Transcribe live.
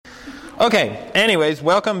Okay, anyways,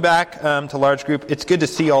 welcome back to Large Group. It's good to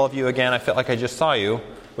see all of you again. I felt like I just saw you,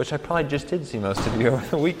 which I probably just did see most of you over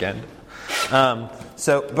the weekend.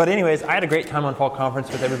 But anyways, I had a great time on Fall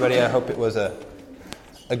Conference with everybody. I hope it was a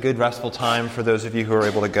good, restful time for those of you who were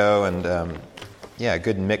able to go. And a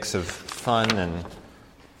good mix of fun and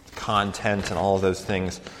content and all of those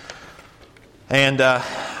things. And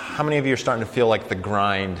how many of you are starting to feel like the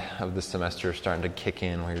grind of the semester is starting to kick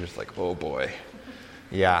in, where you're just like, oh boy.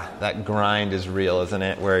 Yeah, that grind is real, isn't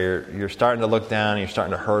it? Where you're starting to look down, and you're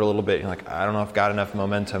starting to hurt a little bit. You're like, I don't know if I've got enough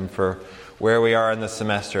momentum for where we are in the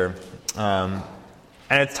semester. And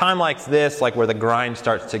it's time like this, like where the grind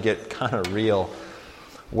starts to get kind of real,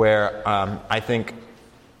 where I think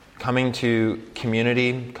coming to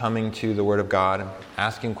community, coming to the Word of God,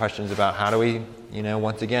 asking questions about how do we,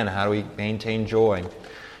 once again, how do we maintain joy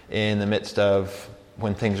in the midst of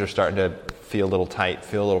when things are starting to feel a little tight,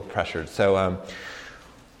 feel a little pressured. So,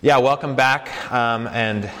 welcome back,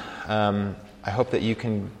 and I hope that you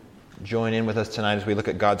can join in with us tonight as we look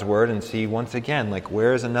at God's Word and see once again, like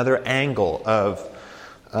where is another angle of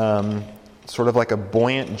sort of like a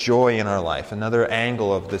buoyant joy in our life, another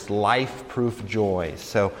angle of this life-proof joy.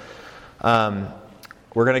 So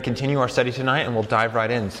we're going to continue our study tonight, and we'll dive right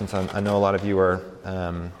in since I know a lot of you are,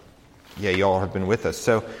 you all have been with us.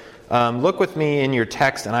 So look with me in your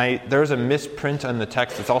text, and there's a misprint on the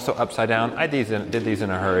text. It's also upside down. I did these in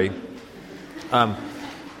a hurry.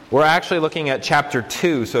 We're actually looking at chapter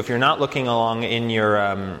 2. So if you're not looking along in your,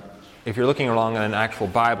 if you're looking along in an actual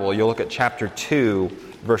Bible, you'll look at chapter 2,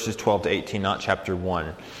 verses 12 to 18, not chapter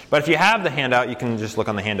 1. But if you have the handout, you can just look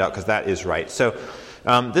on the handout because that is right. So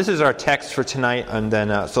this is our text for tonight, and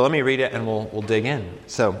then so let me read it, and we'll dig in.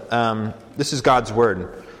 So this is God's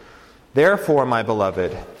Word. Therefore, my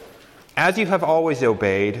beloved, as you have always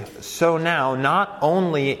obeyed, so now, not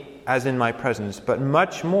only as in my presence, but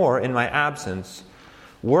much more in my absence,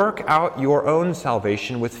 work out your own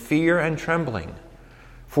salvation with fear and trembling.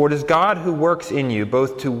 For it is God who works in you,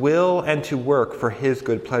 both to will and to work for His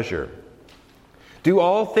good pleasure. Do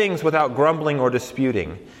all things without grumbling or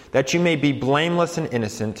disputing, that you may be blameless and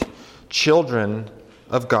innocent, children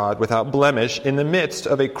of God without blemish, in the midst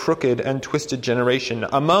of a crooked and twisted generation,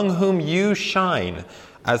 among whom you shine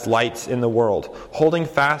as lights in the world, holding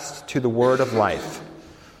fast to the word of life,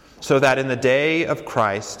 so that in the day of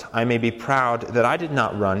Christ I may be proud that I did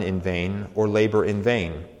not run in vain or labor in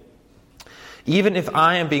vain. Even if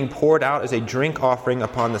I am being poured out as a drink offering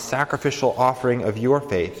upon the sacrificial offering of your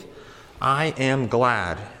faith, I am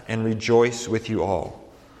glad and rejoice with you all.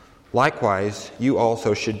 Likewise, you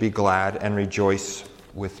also should be glad and rejoice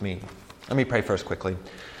with me. Let me pray first quickly.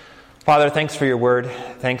 Father, thanks for your word.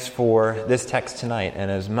 Thanks for this text tonight. And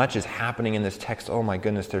as much as happening in this text, oh my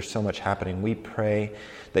goodness, there's so much happening. We pray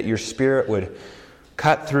that your Spirit would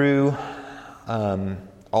cut through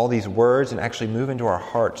all these words and actually move into our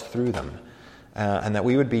hearts through them. And that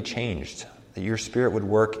we would be changed. That your Spirit would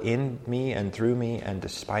work in me and through me and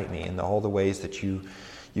despite me in all the ways that you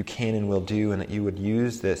can and will do, and that you would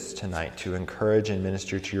use this tonight to encourage and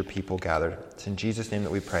minister to your people gathered. It's in Jesus' name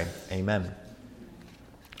that we pray. Amen.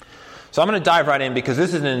 So I'm going to dive right in because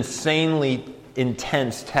this is an insanely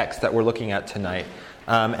intense text that we're looking at tonight.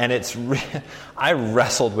 And I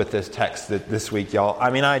wrestled with this text this week, y'all. I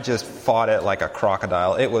mean, I just fought it like a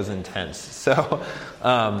crocodile. It was intense. So,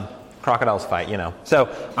 crocodiles fight,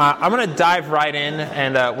 So I'm going to dive right in,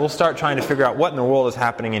 and we'll start trying to figure out what in the world is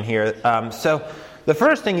happening in here. So the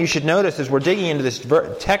first thing you should notice as we're digging into this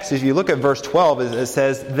text is you look at verse 12, it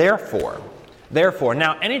says, therefore. Therefore.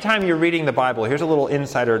 Now, anytime you're reading the Bible, here's a little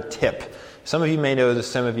insider tip. Some of you may know this,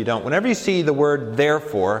 some of you don't. Whenever you see the word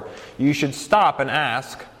therefore, you should stop and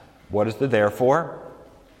ask, what is the therefore?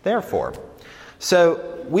 Therefore.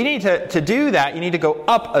 So we need to do that, you need to go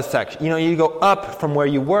up a section. You go up from where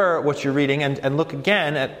you were, what you're reading, and look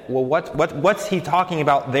again at, well, what's he talking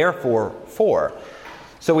about therefore for?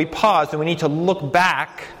 So we paused, and we need to look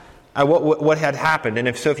back at what had happened. And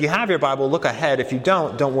if you have your Bible, look ahead. If you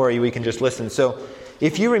don't worry, we can just listen. So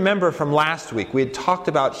if you remember from last week, we had talked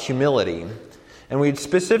about humility. And we had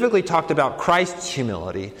specifically talked about Christ's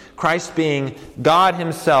humility. Christ being God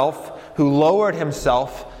himself, who lowered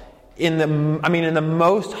himself in the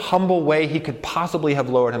most humble way he could possibly have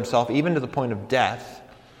lowered himself, even to the point of death.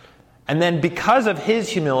 And then because of his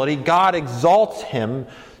humility, God exalts him.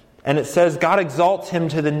 And it says God exalts him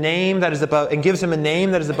to the name that is above, and gives him a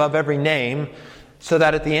name that is above every name, so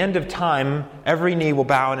that at the end of time, every knee will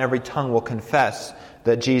bow and every tongue will confess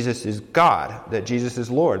that Jesus is God, that Jesus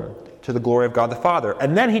is Lord, to the glory of God the Father.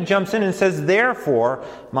 And then he jumps in and says, therefore,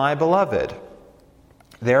 my beloved.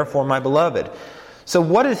 Therefore, my beloved. So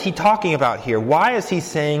what is he talking about here? Why is he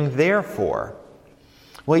saying therefore?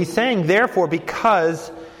 Well, he's saying therefore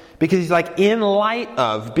because he's like, in light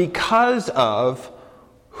of, because of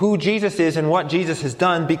who Jesus is and what Jesus has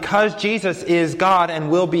done, because Jesus is God and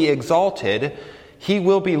will be exalted, he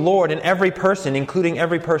will be Lord, and every person, including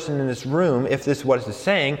every person in this room, if this is what it's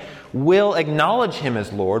saying, will acknowledge him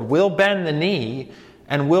as Lord, will bend the knee,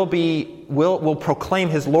 and will proclaim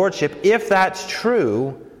his lordship. If that's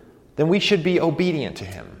true, then we should be obedient to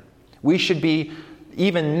him. We should be,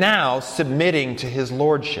 even now, submitting to his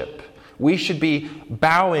lordship. We should be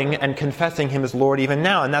bowing and confessing him as Lord even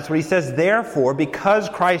now. And that's what he says. Therefore, because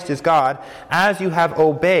Christ is God, as you have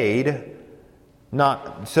obeyed,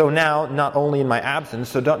 not only in my absence,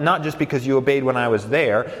 so not just because you obeyed when I was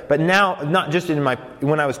there, but now, not just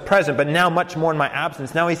when I was present, but now much more in my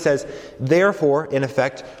absence. Now he says, therefore, in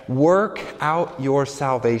effect, work out your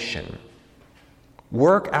salvation.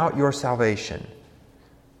 Work out your salvation.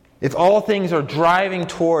 If all things are driving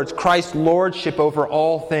towards Christ's lordship over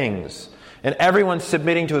all things, and everyone's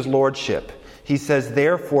submitting to his lordship, he says,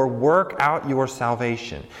 therefore, work out your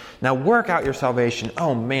salvation. Now, work out your salvation.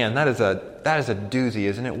 Oh man, that is a doozy,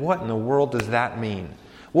 isn't it? What in the world does that mean?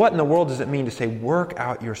 What in the world does it mean to say, work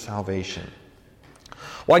out your salvation?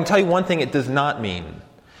 Well, I can tell you one thing it does not mean.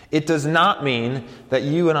 It does not mean that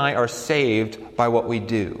you and I are saved by what we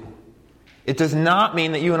do. It does not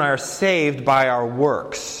mean that you and I are saved by our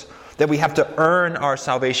works, that we have to earn our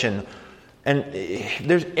salvation. And if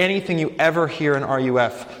there's anything you ever hear in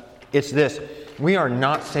RUF, it's this: we are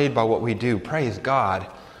not saved by what we do. Praise God.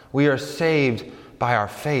 We are saved by our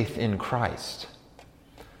faith in Christ.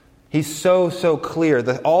 He's so clear.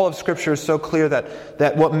 That all of Scripture is so clear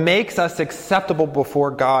that what makes us acceptable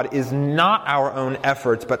before God is not our own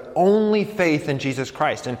efforts, but only faith in Jesus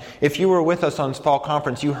Christ. And if you were with us on fall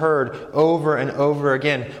conference, you heard over and over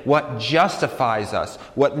again what justifies us,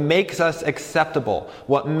 what makes us acceptable,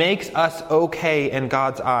 what makes us okay in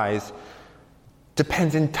God's eyes,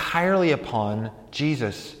 depends entirely upon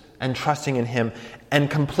Jesus and trusting in him, and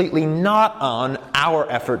completely not on our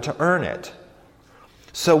effort to earn it.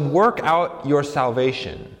 So work out your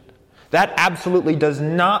salvation. That absolutely does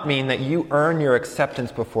not mean that you earn your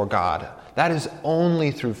acceptance before God. That is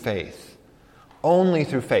only through faith. Only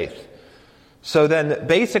through faith. So then,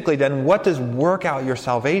 basically then, what does work out your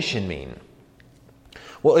salvation mean?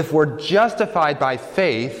 Well, if we're justified by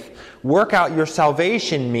faith, work out your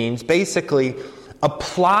salvation means basically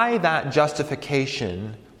apply that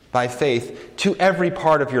justification by faith to every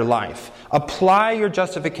part of your life. Apply your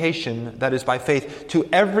justification, that is by faith, to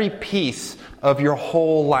every piece of your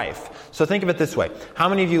whole life. So think of it this way. How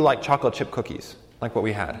many of you like chocolate chip cookies, like what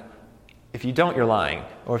we had? If you don't, you're lying.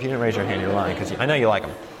 Or if you didn't raise your hand, you're lying, because I know you like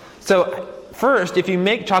them. So first, if you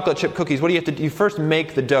make chocolate chip cookies, what do you have to do? You first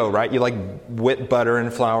make the dough, right? You whip butter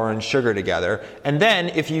and flour and sugar together. And then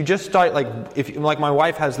if you just start, like my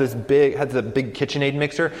wife has a big KitchenAid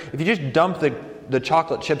mixer. If you just dump the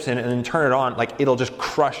chocolate chips in and then turn it on, it'll just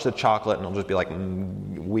crush the chocolate and it'll just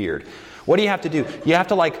be weird. What do you have to do? You have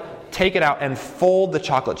to take it out and fold the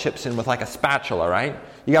chocolate chips in with a spatula, right?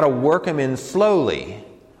 You got to work them in slowly.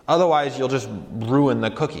 Otherwise, you'll just ruin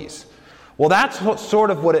the cookies. Well, that's sort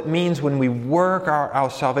of what it means when we work our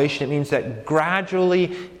salvation. It means that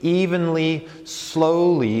gradually, evenly,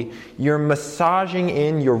 slowly, you're massaging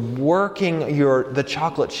in, you're working the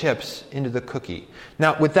chocolate chips into the cookie.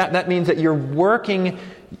 Now, with that means that you're working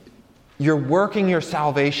your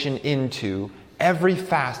salvation into every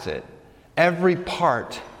facet, every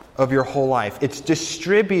part of your whole life. It's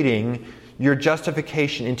distributing your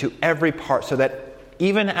justification into every part so that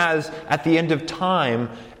even as at the end of time,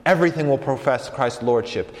 everything will profess Christ's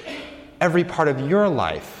lordship. Every part of your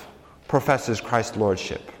life professes Christ's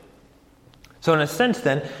lordship. So in a sense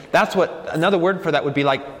then, another word for that would be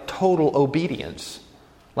total obedience.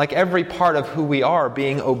 Every part of who we are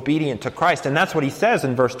being obedient to Christ. And that's what he says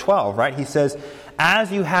in verse 12, right? He says,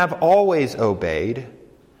 as you have always obeyed.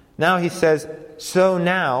 Now he says, so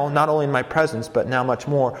now, not only in my presence, but now much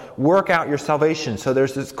more, work out your salvation. So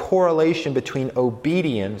there's this correlation between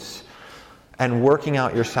obedience and working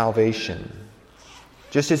out your salvation.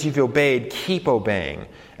 Just as you've obeyed, keep obeying.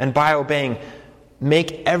 And by obeying,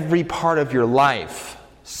 make every part of your life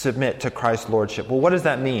submit to Christ's lordship. Well, what does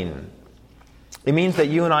that mean? It means that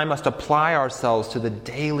you and I must apply ourselves to the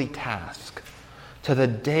daily task. To the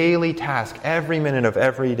daily task, every minute of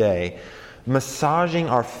every day, massaging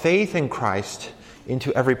our faith in Christ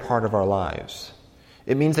into every part of our lives.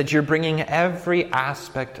 It means that you're bringing every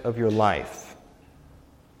aspect of your life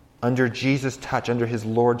under Jesus' touch, under his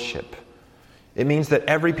lordship. It means that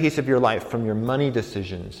every piece of your life, from your money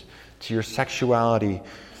decisions to your sexuality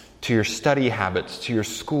to your study habits, to your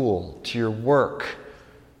school, to your work,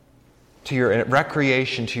 to your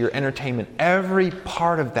recreation, to your entertainment. Every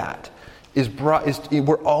part of that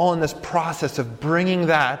we're all in this process of bringing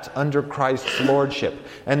that under Christ's lordship.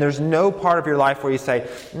 And there's no part of your life where you say,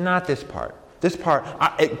 not this part. This part,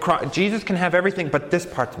 Jesus can have everything, but this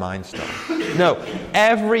part's mine still. No,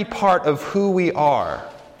 every part of who we are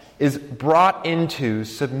is brought into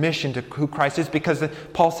submission to who Christ is, because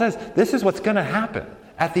Paul says this is what's going to happen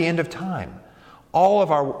at the end of time.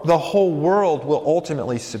 The whole world will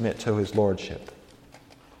ultimately submit to his lordship.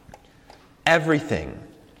 Everything.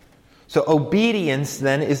 So obedience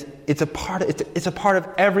then it's a part of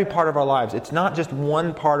every part of our lives. It's not just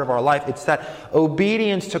one part of our life. It's that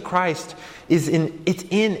obedience to Christ it's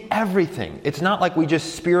in everything. It's not like we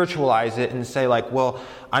just spiritualize it and say like, well,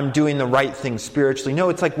 I'm doing the right thing spiritually. No,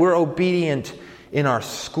 it's like we're obedient in our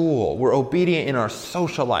school. We're obedient in our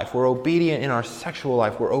social life. We're obedient in our sexual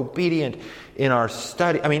life. We're obedient in our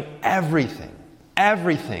study. I mean,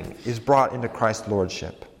 everything is brought into Christ's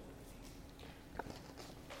lordship.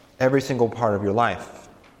 Every single part of your life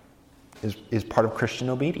is part of Christian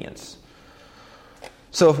obedience.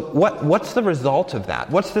 So what's the result of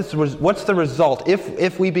that? What's the result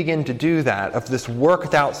if we begin to do that, of this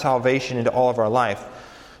worked out salvation into all of our life?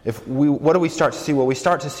 What do we start to see? Well, we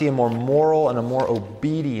start to see a more moral and a more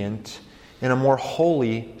obedient and a more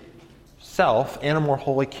holy self and a more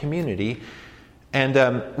holy community. And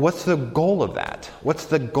what's the goal of that? What's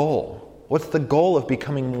the goal? What's the goal of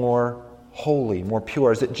becoming more holy, more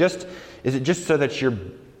pure? Is it just so that you're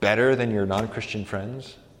better than your non-Christian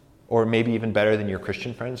friends? Or maybe even better than your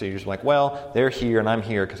Christian friends? So you're just like, well, they're here and I'm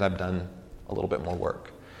here because I've done a little bit more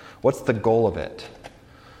work. What's the goal of it?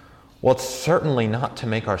 Well, it's certainly not to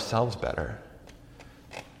make ourselves better.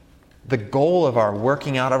 The goal of our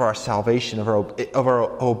working out of our salvation, of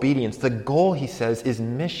our obedience, the goal, he says, is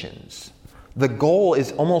missions. The goal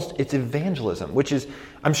is it's evangelism, which is,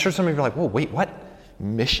 I'm sure some of you are like, whoa, wait, what?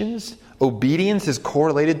 Missions? Obedience is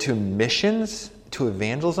correlated to missions, to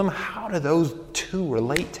evangelism? How do those two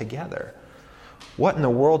relate together? What in the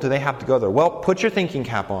world do they have to go there? Well, put your thinking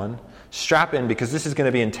cap on, strap in, because this is going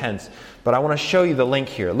to be intense. But I want to show you the link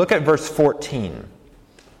here. Look at verse 14.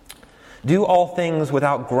 Do all things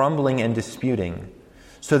without grumbling and disputing,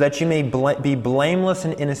 so that you may be blameless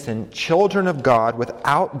and innocent, children of God,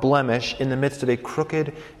 without blemish, in the midst of a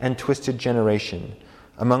crooked and twisted generation,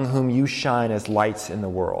 among whom you shine as lights in the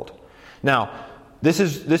world. Now, this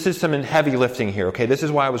is some heavy lifting here, okay? This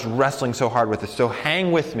is why I was wrestling so hard with this. So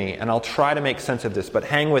hang with me, and I'll try to make sense of this, but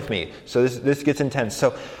hang with me. So this gets intense.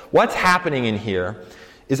 So what's happening in here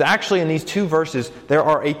is actually in these two verses, there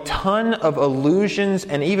are a ton of allusions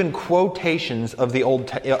and even quotations of the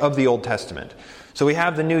Old Testament. So we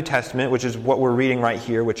have the New Testament, which is what we're reading right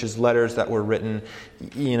here, which is letters that were written,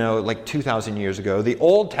 like 2,000 years ago. The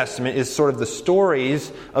Old Testament is sort of the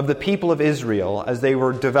stories of the people of Israel as they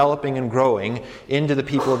were developing and growing into the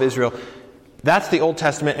people of Israel. That's the Old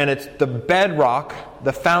Testament, and it's the bedrock,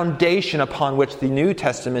 the foundation upon which the New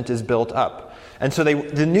Testament is built up. And so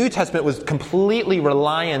the New Testament was completely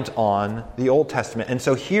reliant on the Old Testament. And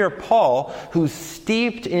so here Paul, who's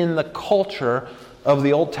steeped in the culture of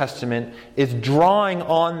the Old Testament, is drawing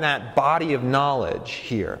on that body of knowledge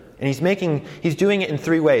here. And he's doing it in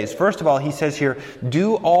three ways. First of all, he says here,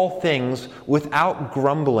 do all things without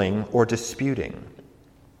grumbling or disputing.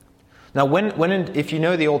 Now, if you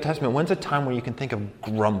know the Old Testament, when's a time where you can think of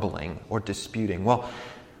grumbling or disputing? Well,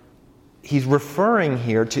 he's referring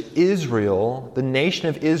here to Israel, the nation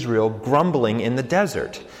of Israel, grumbling in the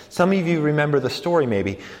desert. Some of you remember the story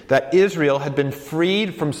maybe, that Israel had been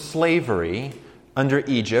freed from slavery under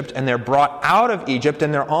Egypt, and they're brought out of Egypt,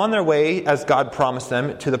 and they're on their way, as God promised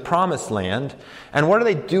them, to the promised land. And what are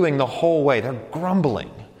they doing the whole way? They're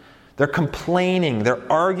grumbling. They're complaining.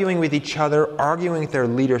 They're arguing with each other, arguing with their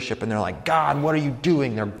leadership, and they're like, God, what are you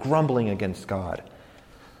doing? They're grumbling against God.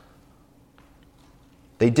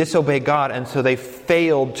 They disobey God, and so they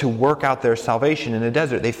failed to work out their salvation in the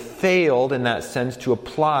desert. They failed, in that sense, to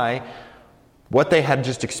apply what they had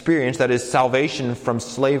just experienced, that is salvation from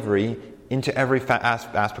slavery, into every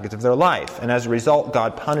aspect of their life. And as a result,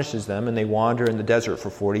 God punishes them, and they wander in the desert for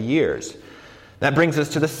 40 years. That brings us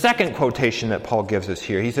to the second quotation that Paul gives us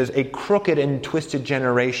here. He says, a crooked and twisted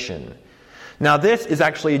generation. Now this is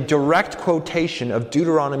actually a direct quotation of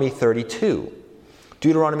Deuteronomy 32.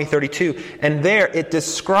 Deuteronomy 32. And there it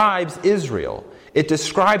describes Israel. It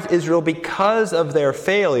describes Israel because of their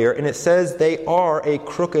failure, and it says they are a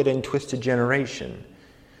crooked and twisted generation.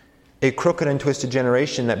 A crooked and twisted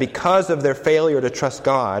generation, that because of their failure to trust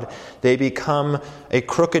God, they become a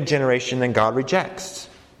crooked generation that God rejects.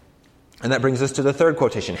 And that brings us to the third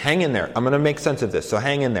quotation. Hang in there. I'm going to make sense of this, so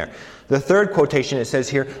hang in there. The third quotation, it says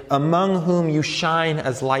here, among whom you shine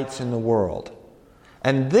as lights in the world.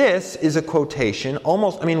 And this is a quotation,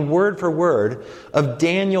 word for word, of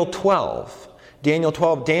Daniel 12. Daniel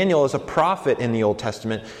 12, Daniel is a prophet in the Old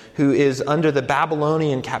Testament who is under the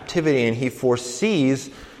Babylonian captivity, and he foresees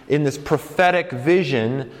in this prophetic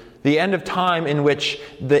vision the end of time in which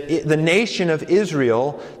the nation of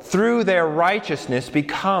Israel, through their righteousness,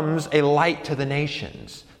 becomes a light to the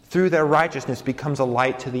nations. Through their righteousness becomes a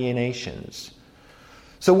light to the nations.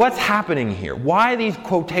 So what's happening here? Why these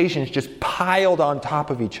quotations just piled on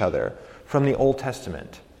top of each other from the Old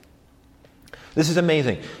Testament? This is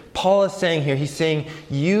amazing. Paul is saying here, he's saying,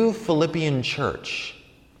 you Philippian church,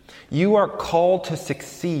 you are called to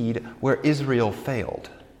succeed where Israel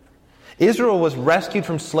failed. Israel was rescued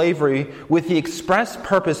from slavery with the express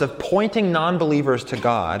purpose of pointing non-believers to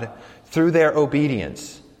God through their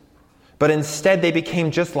obedience. But instead they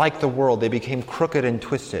became just like the world. They became crooked and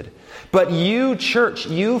twisted. But you church,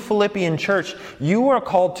 you Philippian church, you are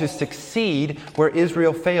called to succeed where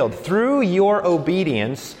Israel failed. Through your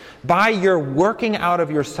obedience, by your working out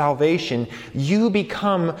of your salvation, you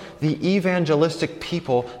become the evangelistic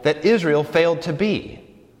people that Israel failed to be.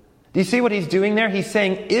 Do you see what he's doing there? He's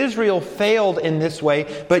saying Israel failed in this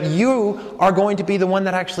way, but you are going to be the one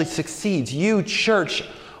that actually succeeds. You, church,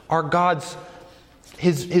 are God's,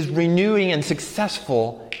 his renewing and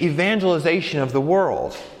successful evangelization of the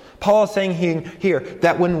world. Paul is saying here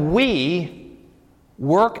that when we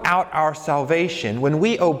work out our salvation, when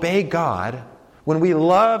we obey God, when we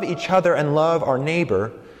love each other and love our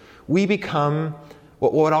neighbor, we become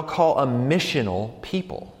what I'll call a missional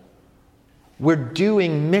people. We're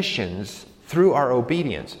doing missions through our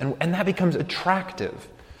obedience. And that becomes attractive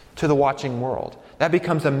to the watching world. That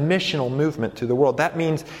becomes a missional movement to the world. That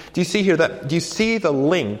means, do you see the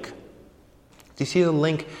link? Do you see the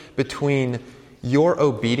link between your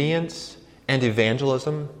obedience and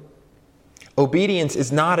evangelism? Obedience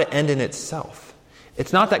is not an end in itself.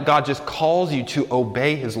 It's not that God just calls you to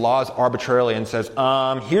obey His laws arbitrarily and says,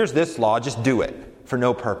 here's this law, just do it for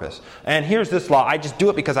no purpose. And here's this law, I just do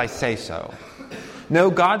it because I say so. No,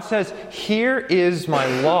 God says, here is my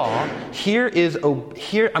law. Here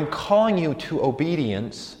I'm calling you to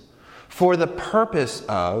obedience for the purpose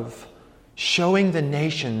of showing the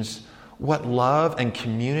nations what love and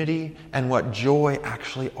community and what joy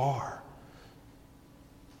actually are.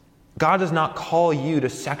 God does not call you to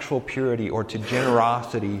sexual purity or to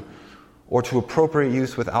generosity or to appropriate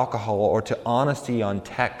use with alcohol or to honesty on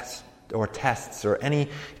text or tests or any.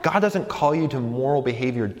 God doesn't call you to moral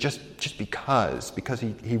behavior just because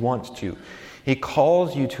he wants to. He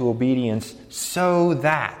calls you to obedience so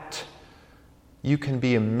that you can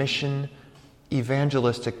be a mission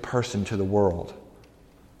evangelistic person to the world.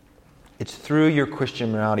 It's through your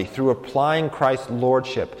Christian morality, through applying Christ's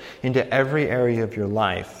lordship into every area of your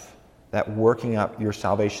life, that working out your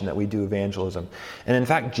salvation, that we do evangelism. And in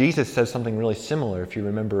fact, Jesus says something really similar. If you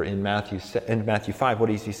remember in Matthew 5, what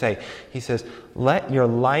does he say? He says, let your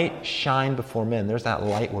light shine before men. There's that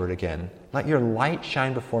light word again. Let your light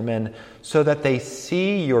shine before men so that they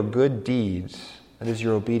see your good deeds, that is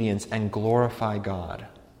your obedience, and glorify God.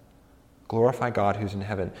 Glorify God who's in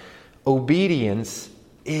heaven. Obedience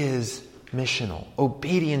is missional.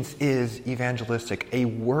 Obedience is evangelistic. A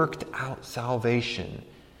worked out salvation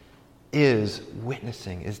is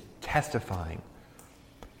witnessing, is testifying.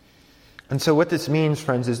 And so what this means,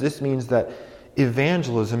 friends, is this means that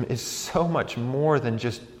evangelism is so much more than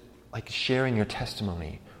just like sharing your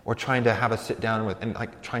testimony or trying to have a sit down with and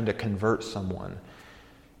like trying to convert someone.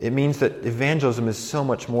 It means that evangelism is so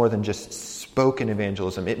much more than just spoken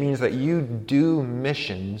evangelism. It means that you do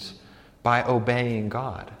missions by obeying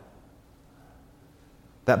God.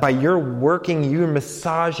 That by your working, you're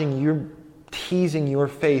massaging, you're teasing your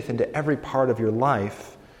faith into every part of your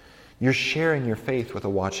life, you're sharing your faith with a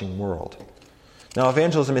watching world. Now,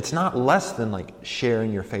 evangelism, it's not less than like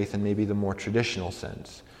sharing your faith in maybe the more traditional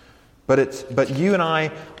sense. But you and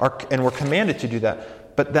I are, and we're commanded to do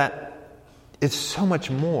that, but that is so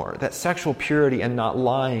much more. That sexual purity and not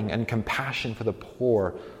lying and compassion for the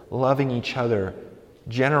poor, loving each other,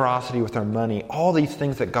 generosity with our money, all these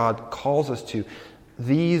things that God calls us to,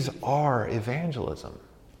 these are evangelism.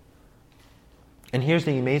 And here's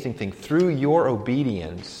the amazing thing. Through your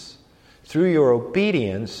obedience,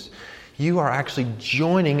 you are actually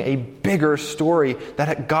joining a bigger story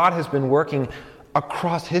that God has been working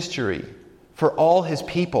across history for all His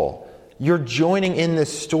people. You're joining in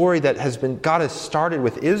this story that God has started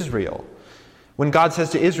with Israel. When God says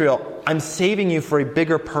to Israel, I'm saving you for a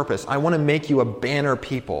bigger purpose. I want to make you a banner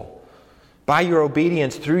people. By your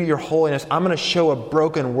obedience, through your holiness, I'm going to show a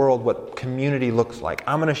broken world what community looks like.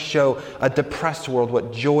 I'm going to show a depressed world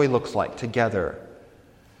what joy looks like together.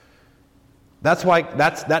 That's why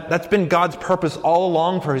that's been God's purpose all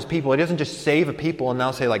along for his people. He doesn't just save a people and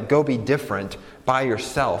now say, like, go be different by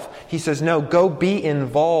yourself. He says, no, go be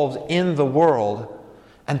involved in the world,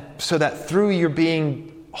 and so that through your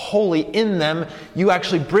being holy in them, you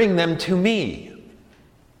actually bring them to me.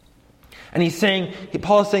 And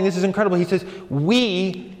Paul is saying this is incredible. He says,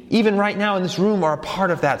 we, even right now in this room, are a part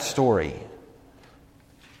of that story.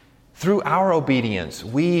 Through our obedience,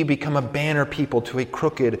 we become a banner people to a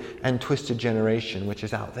crooked and twisted generation, which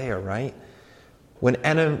is out there, right? When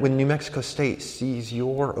New Mexico State sees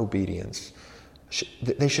your obedience,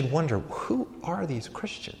 they should wonder, who are these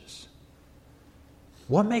Christians?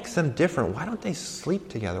 What makes them different? Why don't they sleep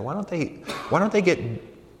together? Why don't they get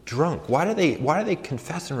drunk? Why do they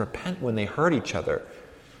confess and repent when they hurt each other?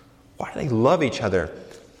 Why do they love each other?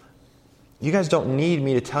 You guys don't need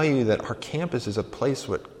me to tell you that our campus is a place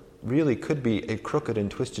what really could be a crooked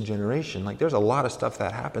and twisted generation. Like, there's a lot of stuff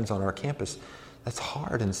that happens on our campus that's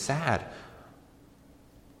hard and sad.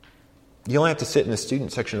 You only have to sit in the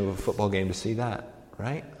student section of a football game to see that,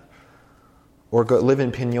 right? Or go live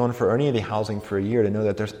in Pinon for any of the housing for a year to know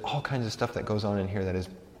that there's all kinds of stuff that goes on in here that is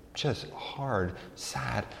just hard,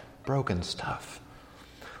 sad, broken stuff.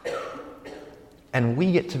 And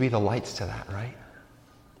we get to be the lights to that, right?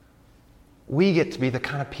 We get to be the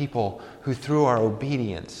kind of people who, through our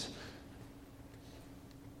obedience,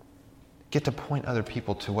 get to point other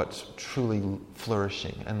people to what's truly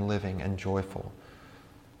flourishing and living and joyful.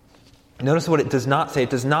 Notice what it does not say.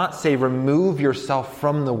 It does not say remove yourself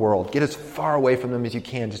from the world. Get as far away from them as you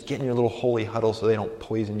can. Just get in your little holy huddle so they don't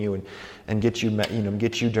poison you and get you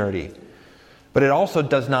dirty. But it also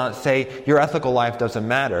does not say your ethical life doesn't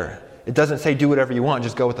matter. It doesn't say do whatever you want.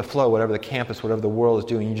 Just go with the flow. Whatever the campus, whatever the world is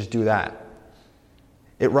doing, you just do that.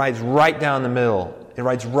 It rides right down the middle.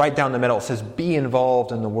 It says be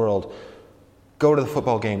involved in the world. Go to the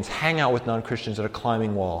football games. Hang out with non-Christians at a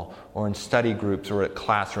climbing wall or in study groups or at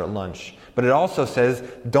class or at lunch. But it also says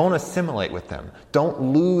don't assimilate with them. Don't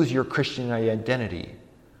lose your Christian identity.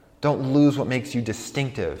 Don't lose what makes you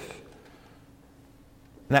distinctive.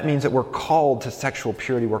 And that means that we're called to sexual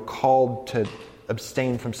purity. We're called to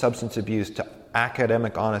abstain from substance abuse, to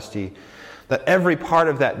academic honesty. That every part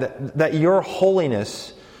of that your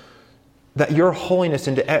holiness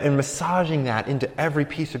and massaging that into every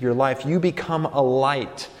piece of your life, you become a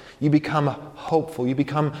light. You become hopeful. You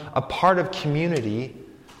become a part of community,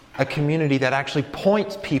 a community that actually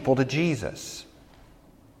points people to Jesus.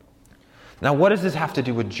 Now, what does this have to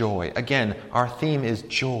do with joy? Again, our theme is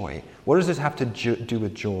joy. What does this have to do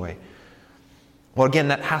with joy? Well, again,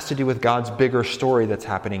 that has to do with God's bigger story that's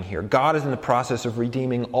happening here. God is in the process of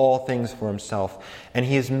redeeming all things for himself, and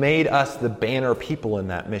he has made us the banner people in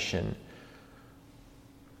that mission.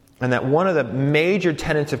 And that one of the major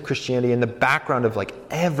tenets of Christianity in the background of like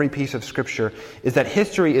every piece of Scripture is that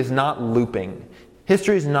history is not looping.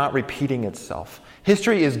 History is not repeating itself.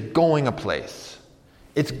 History is going a place.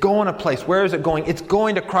 It's going a place. Where is it going? It's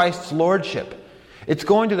going to Christ's lordship. It's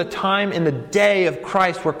going to the time in the day of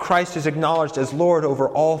Christ where Christ is acknowledged as Lord over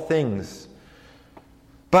all things.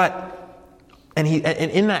 And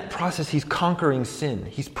in that process, he's conquering sin.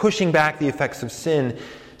 He's pushing back the effects of sin.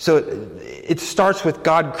 So it starts with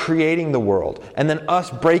God creating the world, and then us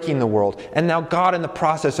breaking the world, and now God in the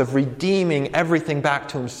process of redeeming everything back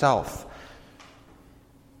to himself.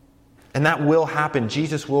 And that will happen.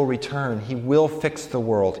 Jesus will return. He will fix the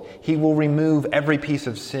world. He will remove every piece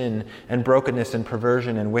of sin and brokenness and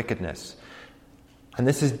perversion and wickedness. And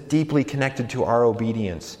this is deeply connected to our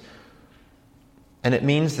obedience. And it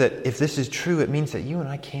means that if this is true, it means that you and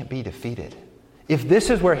I can't be defeated. If this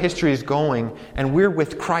is where history is going and we're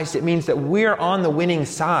with Christ, it means that we're on the winning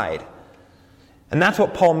side. And that's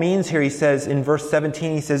what Paul means here. He says in verse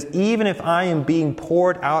 17, he says, even if I am being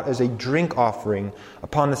poured out as a drink offering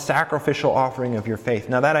upon the sacrificial offering of your faith.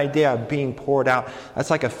 Now that idea of being poured out, that's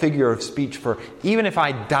like a figure of speech for even if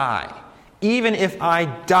I die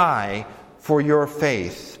for your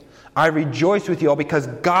faith, I rejoice with you all because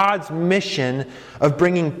God's mission of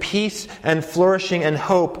bringing peace and flourishing and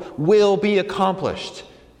hope will be accomplished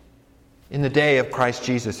in the day of Christ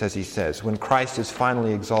Jesus, as he says, when Christ is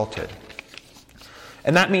finally exalted.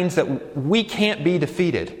 And that means that we can't be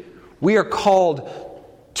defeated. We are called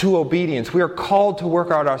to obedience. We are called to work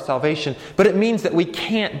out our salvation, but it means that we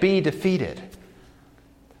can't be defeated.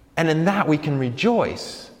 And in that we can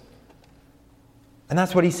rejoice. And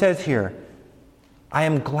that's what he says here. I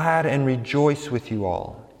am glad and rejoice with you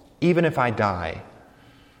all, even if I die.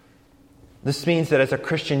 This means that as a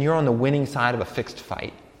Christian, you're on the winning side of a fixed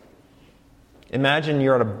fight. Imagine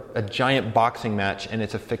you're at a giant boxing match and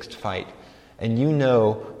it's a fixed fight. And you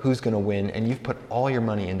know who's going to win, and you've put all your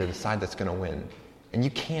money into the side that's going to win. And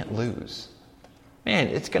you can't lose. Man,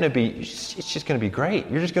 it's just going to be great.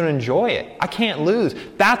 You're just going to enjoy it. I can't lose.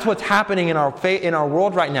 That's what's happening in our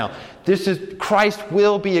world right now. Christ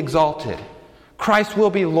will be exalted. Christ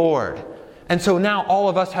will be Lord. And so now all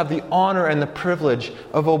of us have the honor and the privilege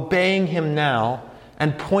of obeying Him now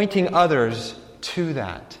and pointing others to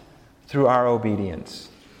that through our obedience.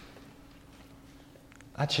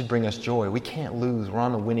 That should bring us joy. We can't lose. We're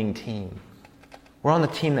on the winning team. We're on the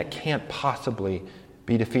team that can't possibly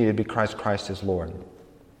be defeated because Christ is Lord.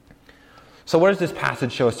 So what does this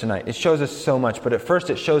passage show us tonight? It shows us so much, but at first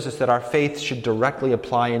it shows us that our faith should directly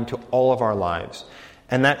apply into all of our lives.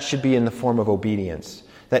 And that should be in the form of obedience.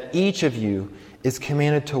 That each of you is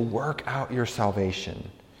commanded to work out your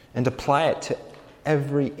salvation and apply it to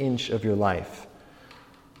every inch of your life.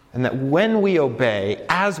 And that when we obey,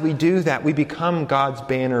 as we do that, we become God's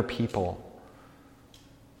banner people.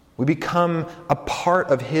 We become a part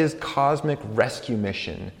of His cosmic rescue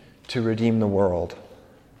mission to redeem the world.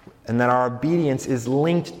 And that our obedience is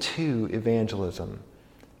linked to evangelism.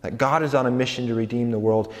 That God is on a mission to redeem the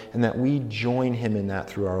world, and that we join Him in that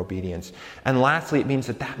through our obedience. And lastly, it means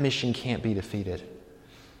that that mission can't be defeated.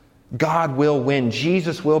 God will win.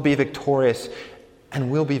 Jesus will be victorious,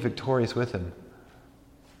 and we'll be victorious with Him.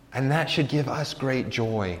 And that should give us great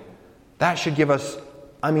joy. That should give us,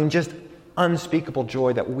 just unspeakable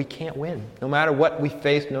joy that we can't win. No matter what we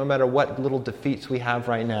face, no matter what little defeats we have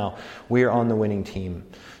right now, we are on the winning team.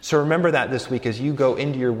 So remember that this week as you go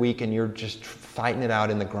into your week and you're just fighting it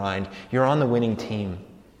out in the grind. You're on the winning team.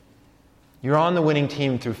 You're on the winning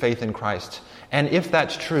team through faith in Christ. And if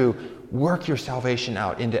that's true, work your salvation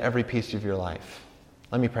out into every piece of your life.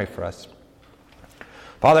 Let me pray for us.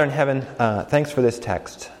 Father in heaven, thanks for this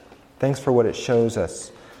text. Thanks for what it shows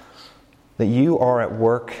us. That you are at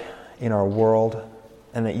work in our world,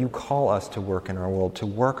 and that you call us to work in our world, to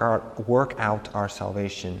work out our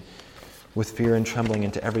salvation with fear and trembling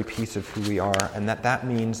into every piece of who we are. And that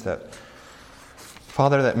means that,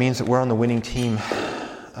 Father, that means that we're on the winning team.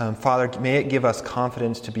 Father, may it give us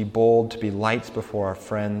confidence to be bold, to be lights before our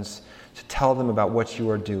friends, to tell them about what you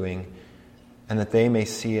are doing, and that they may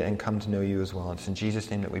see it and come to know you as well. And it's in Jesus'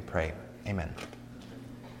 name that we pray. Amen.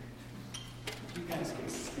 You guys can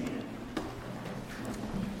stand.